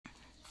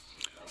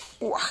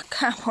哇，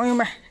看朋友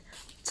们，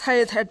猜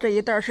一猜这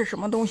一袋是什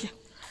么东西？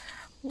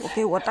我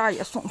给我大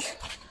爷送去。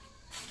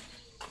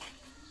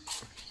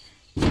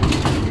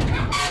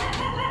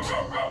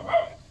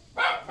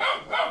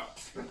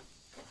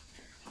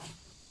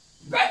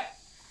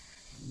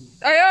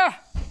大爷，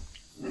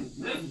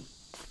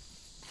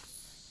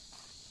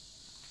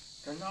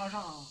这拿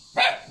啥？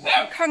你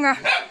看看，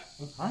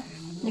啊？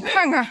你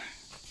看看，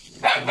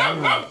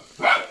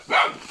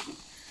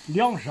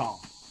凉沙。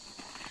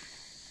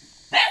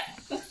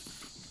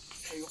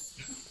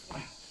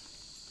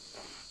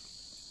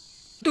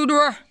嘟嘟，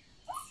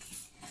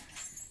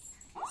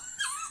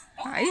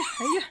哎呀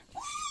哎呀，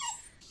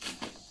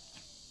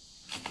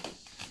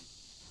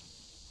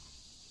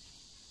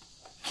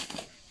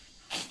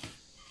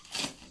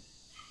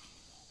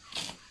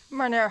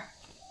慢点儿。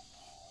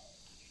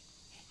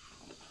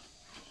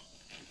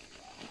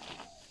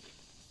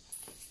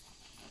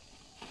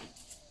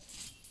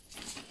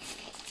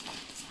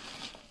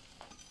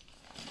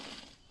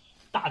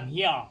大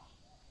米啊！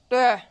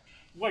对，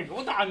我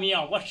有大米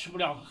啊，我吃不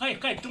了，还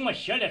这么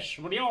些的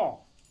吃不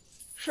了，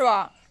是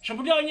吧？吃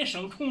不了你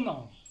生虫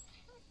呢。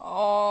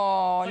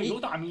哦，还有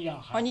大米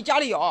呀、啊，你家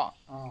里有？啊，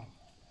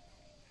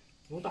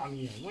有大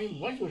米，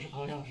我就是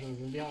好像是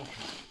粮食。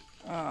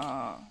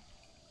嗯，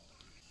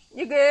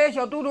你给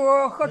小嘟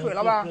嘟喝水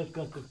了吧？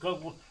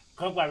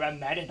搁外边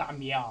买的大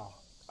米啊。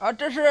啊，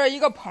这是一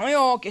个朋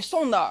友给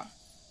送的。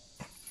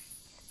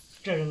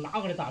这是哪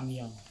个的大米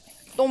啊？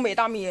东北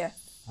大米。啊？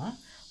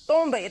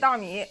东北大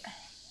米。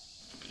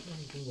那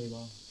是东北吧？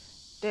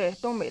对，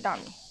东北大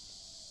米。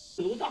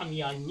有大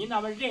米啊！你那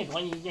边人多，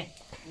人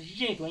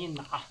多，你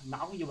拿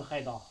回去不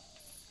还的？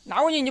拿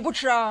回去你不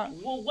吃啊？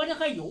我这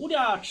还有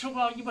的，吃不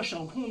了你不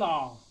生虫呢。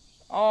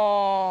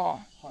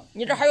哦，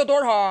你这还有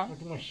多少啊？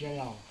这么些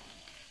呀？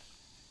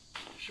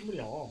吃不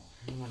了。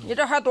你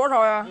这还多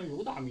少呀？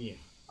有大米。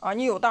啊，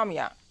你有大米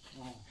啊？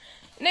哦。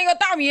那个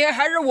大米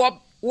还是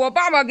我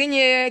爸爸给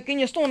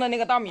你送的那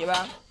个大米呗？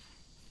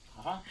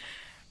啊？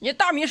你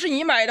大米是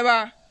你买的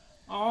吧？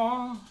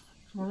啊，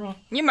是不是？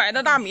你买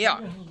的大米啊？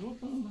有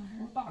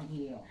大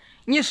米啊！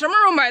你什么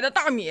时候买的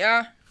大米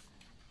啊？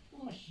这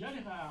么些的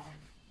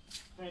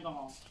还知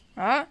道？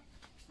啊？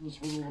你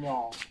瞅有不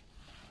了？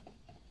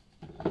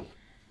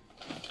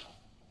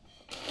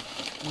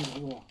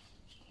你有？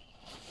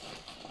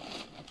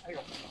哎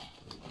呦，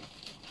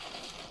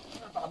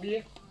这大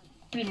米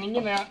比你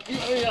呢！哎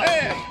呀！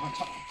哎，我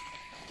操！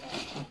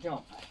这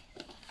样。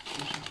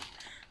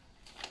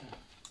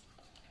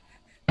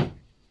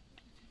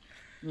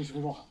你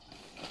数数。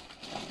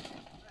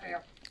哎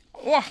呀，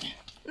哇，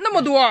那么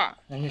多！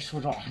那你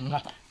数数，你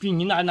看比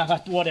你那个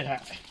多的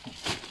还。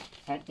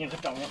哎，你看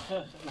这面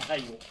还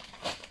有。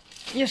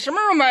你什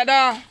么时候买的？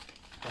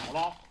早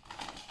了。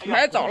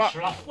买早了。吃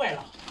了坏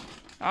了。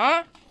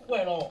啊？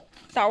坏了。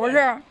咋回事？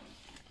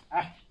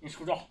哎，你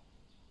数数。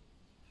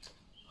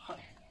嗨，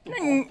那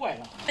你坏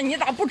了。那你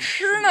咋不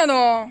吃呢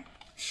都？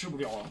吃不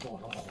了了，都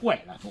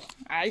坏了都。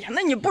哎呀，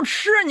那你不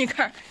吃，你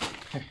看。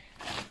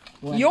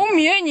有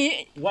米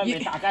你我没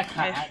大概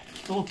看，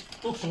都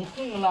生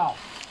虫了。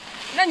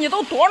那你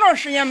都多长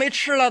时间没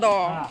吃了都？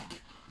啊、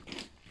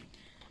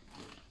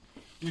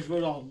你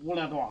说这捂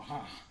了多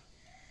哈？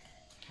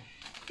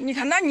你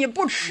看，那你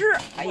不吃，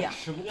哎呀，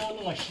吃不了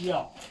那么些。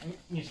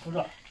你瞅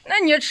瞅。那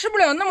你吃不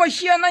了那么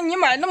些，那你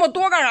买那么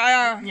多干啥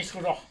呀？你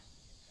瞅瞅，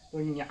都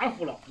黏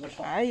糊了，我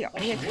操！哎呀，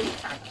你看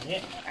看你，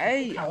哎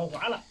呀，看我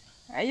完了。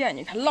哎呀，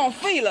你看浪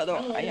费了都，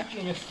哎呀，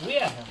给你输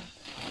液上，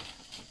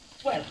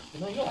坏了不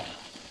能要。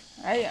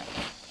哎呀，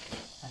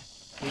哎，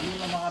给你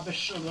他妈别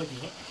10多斤。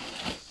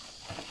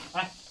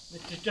哎，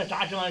这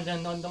咋整？这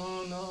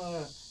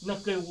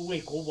能给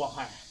喂狗不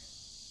还？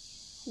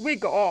喂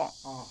狗啊？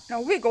那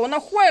喂狗那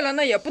坏了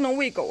那也不能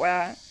喂狗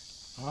哎。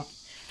啊？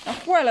那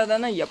坏了的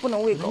那也不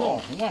能喂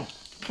狗。完了，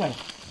坏了，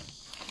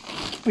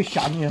不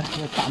下你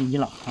那大米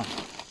了啊！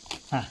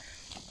啊！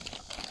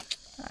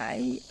哎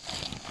呀！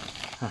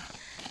啊！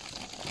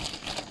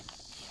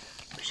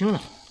不行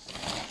了，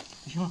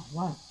不行了，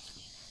完了。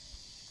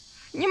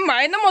你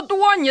买那么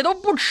多，你都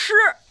不吃。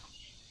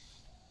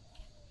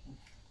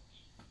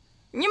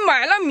你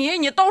买了米，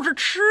你倒是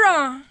吃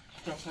啊！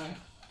这还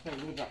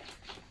有点，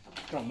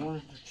这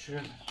能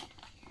吃，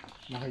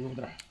那还有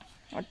点。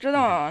我知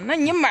道，那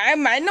你买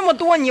那么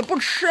多，你不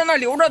吃，那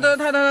留着它。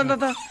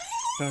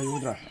这有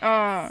点。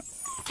啊。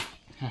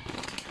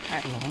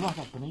哎，那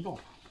不能要。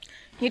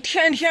你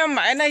天天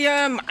买那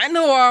些馒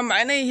头啊，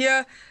买那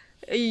些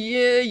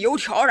油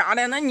条啥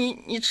的，那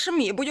你吃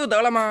米不就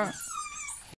得了吗？